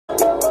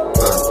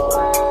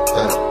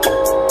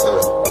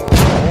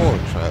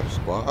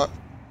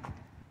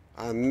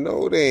I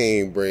know they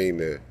ain't bring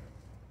the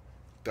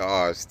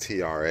Dodge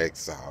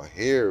TRX out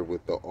here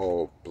with the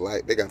all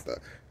black. They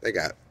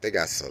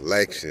got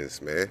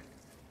selections, man,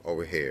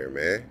 over here,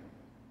 man.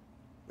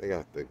 They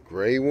got the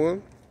gray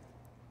one.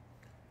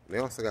 They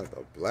also got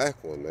the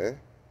black one, man.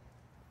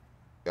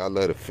 I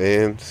love the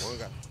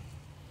fins.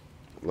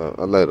 I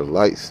love the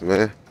lights,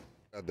 man.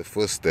 Got the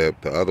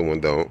footstep, the other one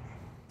don't.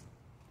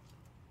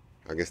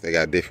 I guess they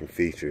got different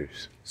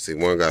features. See,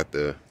 one got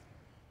the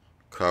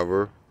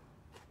cover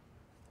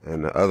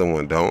and the other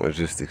one don't. It's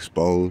just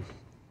exposed.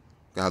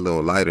 Got a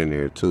little light in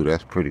there too.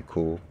 That's pretty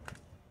cool.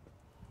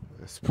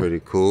 That's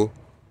pretty cool.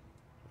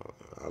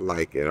 I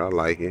like it. I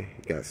like it.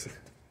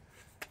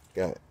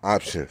 Got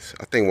options.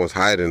 I think one's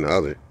higher than the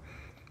other.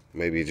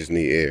 Maybe you just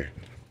need air.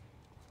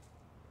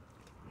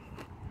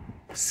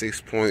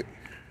 6.2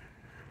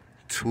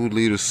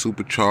 liter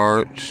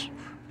supercharged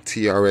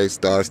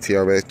TRX, Dodge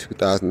TRX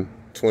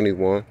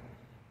 2021.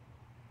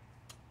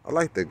 I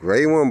like the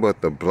gray one,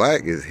 but the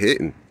black is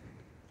hitting.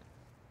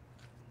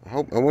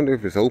 I wonder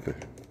if it's open.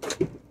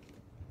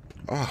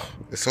 Oh,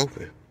 it's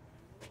open.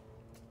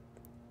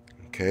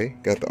 Okay,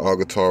 got the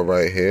auger guitar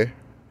right here.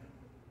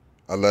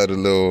 I love the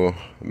little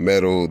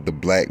metal, the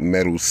black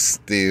metal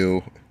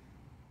steel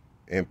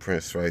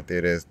imprints right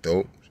there. That's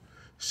dope.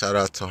 Shout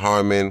out to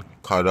Harman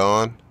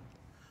Kardon.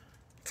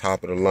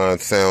 Top of the line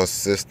sound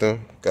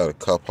system. Got a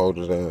cup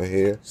holder down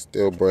here.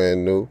 Still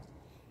brand new.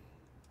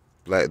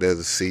 Black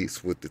leather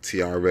seats with the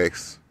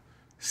TRX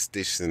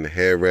stitched in the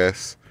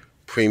headrest.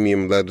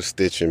 Premium leather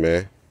stitching,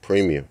 man.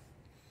 Premium.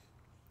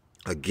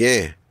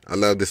 Again, I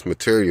love this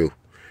material.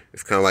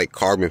 It's kind of like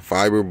carbon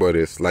fiber, but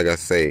it's, like I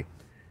say,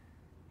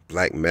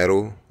 black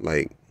metal.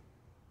 Like,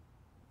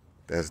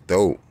 that's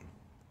dope.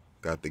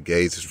 Got the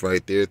gauges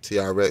right there,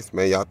 TRX.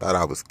 Man, y'all thought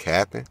I was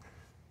capping.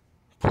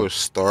 Push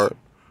start.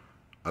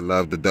 I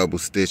love the double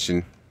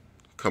stitching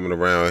coming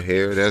around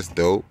here. That's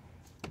dope.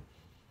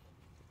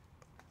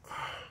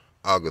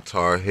 Our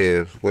guitar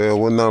here as well.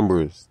 What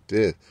number is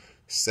this?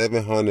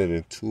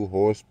 702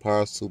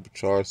 horsepower,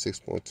 supercharged,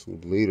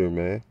 6.2 liter,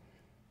 man.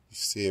 You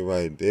see it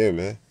right there,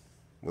 man.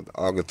 With the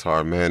our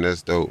guitar, man.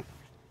 That's dope.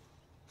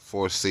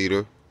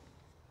 4-seater.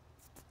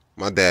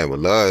 My dad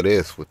would love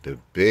this with the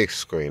big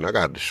screen. I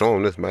got to show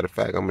him this. Matter of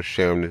fact, I'm going to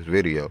share him this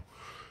video.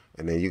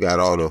 And then you got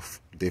all the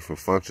different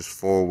functions.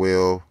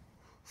 4-wheel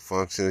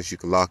functions. You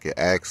can lock your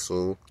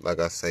axle. Like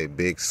I say,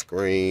 big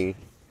screen.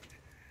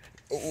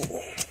 Ooh.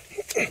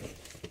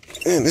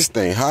 Man, this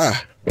thing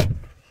high.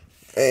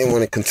 I ain't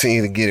want to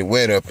continue to get it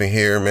wet up in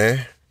here,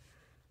 man.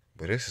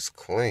 But this is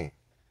clean.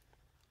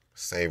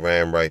 Say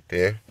Ram right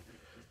there.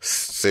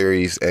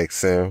 Series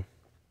XM.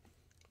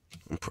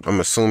 I'm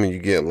assuming you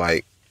get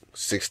like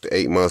 6 to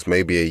 8 months,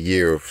 maybe a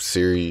year of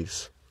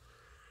series.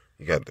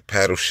 You got the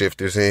paddle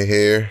shifters in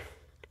here.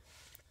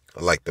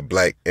 I like the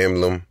black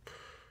emblem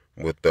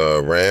with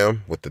the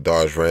Ram, with the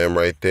Dodge Ram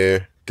right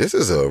there. This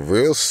is a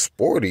real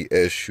sporty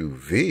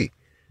SUV.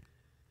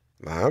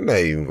 Now, I'm not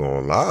even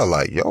gonna lie,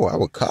 like, yo, I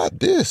would cop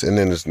this, and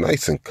then it's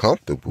nice and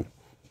comfortable.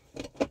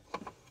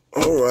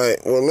 All right,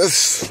 well,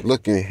 let's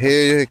look in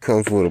here. It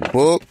comes with a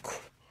book.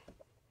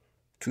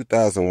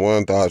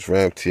 2001 Dodge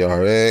Ram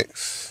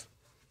TRX.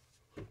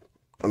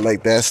 I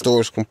like that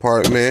storage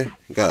compartment.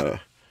 Got a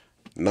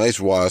nice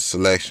wide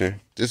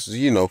selection. This is,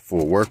 you know,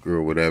 for a worker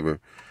or whatever.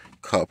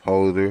 Cup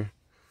holder.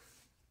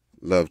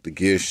 Love the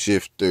gear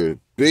shifter.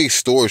 Big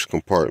storage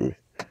compartment.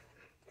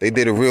 They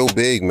did it real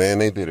big, man.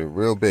 They did it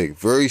real big.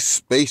 Very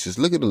spacious.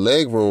 Look at the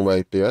leg room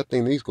right there. I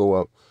think these go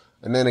up.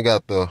 And then they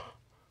got the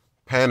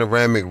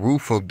panoramic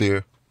roof up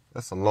there.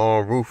 That's a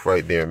long roof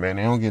right there, man.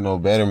 They don't get no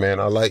better, man.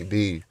 I like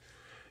these.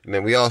 And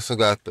then we also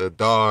got the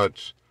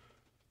Dodge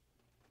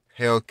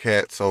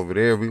Hellcats over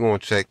there. We're going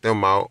to check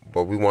them out.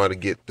 But we want to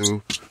get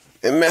through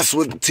and mess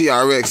with the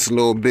TRX a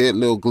little bit.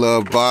 Little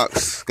glove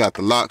box. Got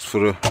the locks for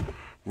the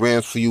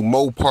Rams for you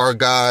Mopar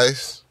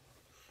guys.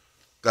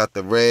 Got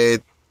the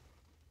red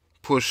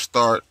push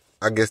start.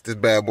 I guess this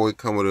bad boy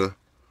come with a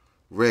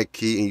red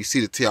key, and you see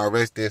the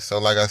TRX there. So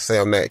like I say,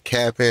 I'm not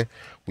capping.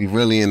 We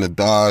really in the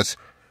Dodge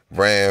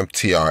Ram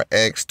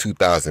TRX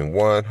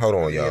 2001. Hold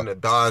on, y'all. In the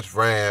Dodge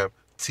Ram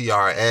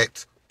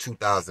TRX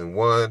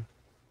 2001.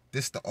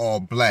 This the all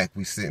black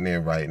we sitting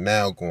in right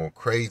now, going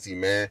crazy,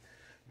 man.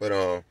 But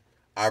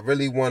I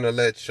really want to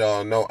let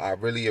y'all know I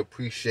really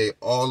appreciate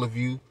all of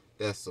you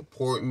that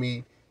support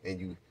me and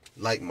you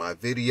like my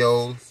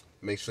videos.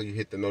 Make sure you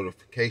hit the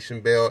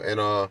notification bell,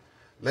 and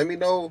let me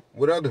know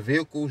what other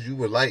vehicles you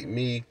would like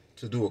me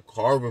to do a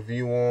car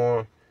review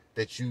on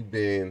that you've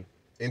been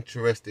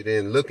interested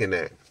in looking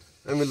at.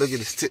 Let me look at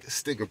the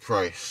sticker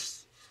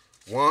price.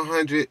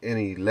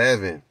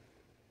 $111.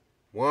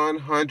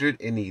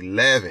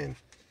 $111.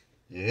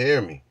 You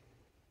hear me?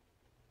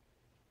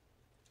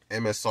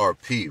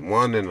 MSRP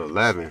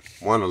 111.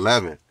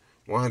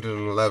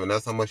 111.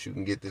 That's how much you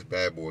can get this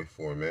bad boy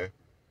for, man.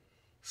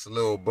 It's a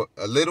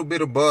little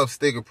bit above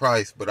sticker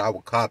price, but I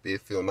would copy it.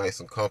 Feel nice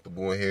and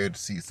comfortable in here. The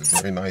seats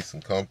are very nice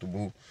and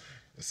comfortable.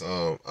 It's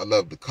I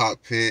love the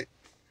cockpit.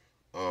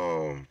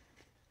 I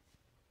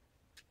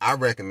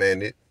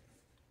recommend it.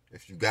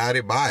 If you got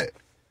it, buy it.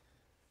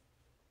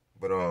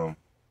 But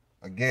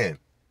again,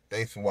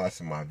 thanks for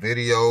watching my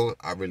video.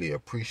 I really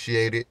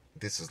appreciate it.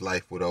 This is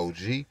Life with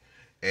OG.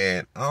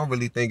 And I don't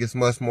really think it's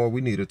much more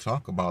we need to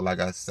talk about. Like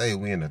I say,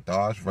 we in a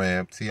Dodge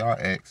Ram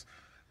TRX.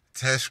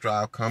 Test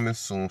drive coming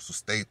soon, so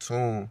stay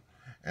tuned.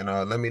 And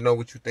let me know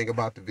what you think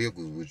about the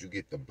vehicles. Would you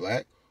get the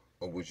black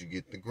or would you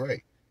get the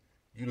gray?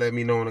 You let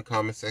me know in the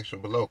comment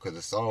section below, because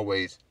it's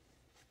always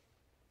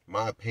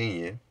my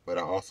opinion, but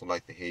I also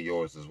like to hear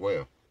yours as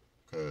well.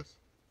 Because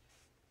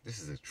this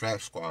is a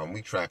trap squad, and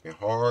we trapping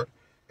hard,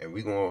 and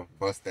we gonna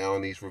bust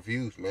down these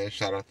reviews, man.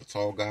 Shout out to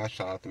Tall Guy,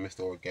 shout out to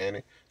Mr.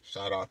 Organic,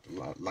 shout out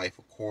to Life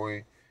of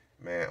Corey,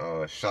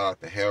 man. Shout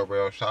out to Hell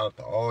Rail, shout out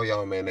to all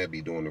y'all, man, that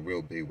be doing the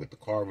real big with the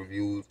car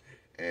reviews.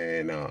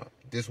 And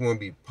this wouldn't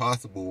be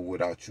possible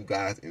without you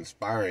guys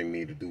inspiring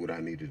me to do what I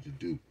needed to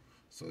do.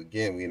 So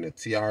again, we in the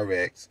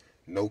TRX,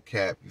 no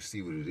cap. You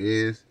see what it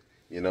is.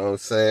 You know what I'm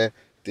saying?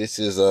 This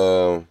is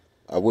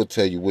I will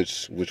tell you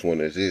which one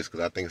this is,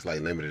 because I think it's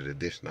like limited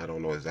edition. I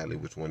don't know exactly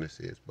which one this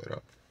is,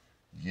 but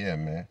yeah,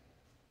 man.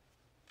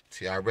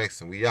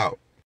 TRX, and we out.